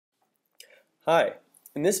Hi,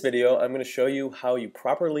 in this video I'm going to show you how you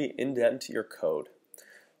properly indent your code.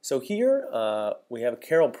 So here we have a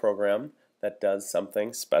Carol program that does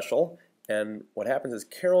something special, and what happens is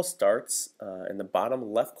Carol starts in the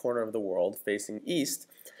bottom left corner of the world facing east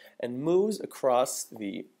and moves across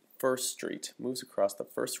the first street, moves across the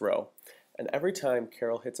first row, and every time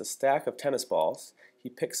Carol hits a stack of tennis balls he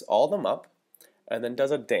picks all of them up and then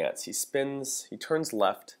does a dance. He spins, he turns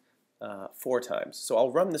left 4 times. So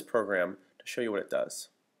I'll run this program to show you what it does.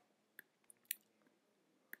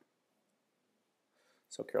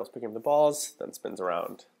 So Carol's picking up the balls, then spins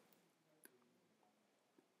around.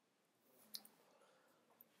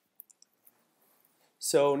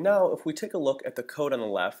 So now if we take a look at the code on the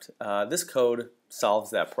left, this code solves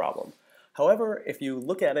that problem. However, if you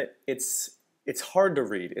look at it, it's hard to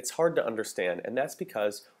read, it's hard to understand, and that's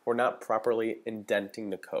because we're not properly indenting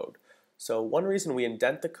the code. So one reason we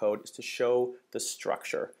indent the code is to show the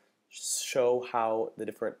structure, show how the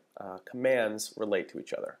different commands relate to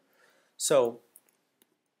each other. So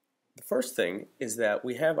the first thing is that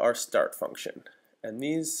we have our start function, and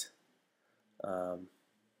these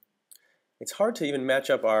it's hard to even match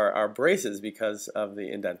up our braces because of the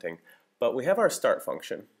indenting, but we have our start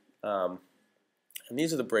function, and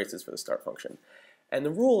these are the braces for the start function. And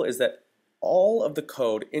the rule is that all of the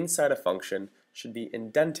code inside a function should be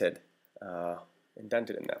indented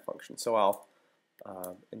in that function. So I'll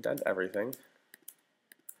indent everything.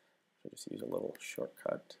 I'll just use a little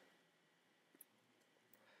shortcut.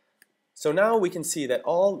 So now we can see that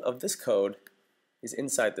all of this code is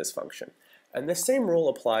inside this function. And the same rule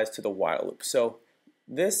applies to the while loop. So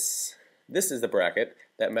this is the bracket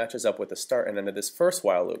that matches up with the start and end of this first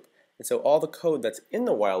while loop. And so all the code that's in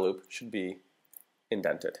the while loop should be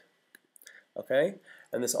indented. Okay?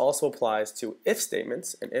 And this also applies to if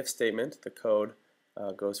statements. An if statement, the code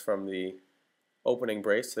goes from the opening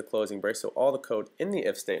brace to the closing brace, so all the code in the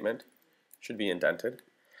if statement should be indented.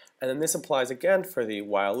 And then this applies again for the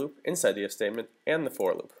while loop inside the if statement and the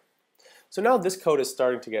for loop. So now this code is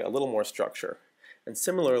starting to get a little more structure. And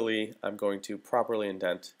similarly, I'm going to properly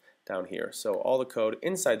indent down here. So all the code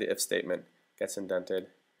inside the if statement gets indented,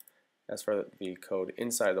 as for the code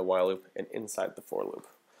inside the while loop and inside the for loop.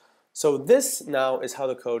 So this now is how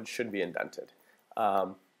the code should be indented.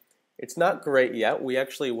 It's not great yet. We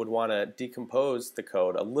actually would want to decompose the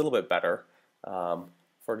code a little bit better.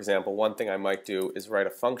 For example, one thing I might do is write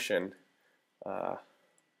a function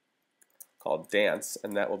called dance,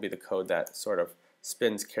 and that will be the code that sort of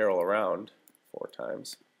spins Carol around 4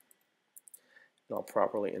 times. And I'll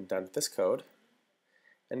properly indent this code.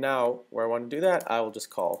 And now, where I want to do that, I will just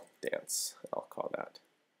call dance. I'll call that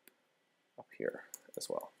up here as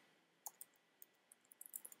well.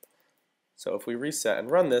 So if we reset and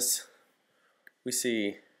run this, we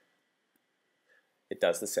see it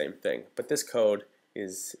does the same thing. But this code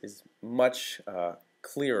is much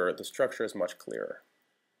clearer. The structure is much clearer.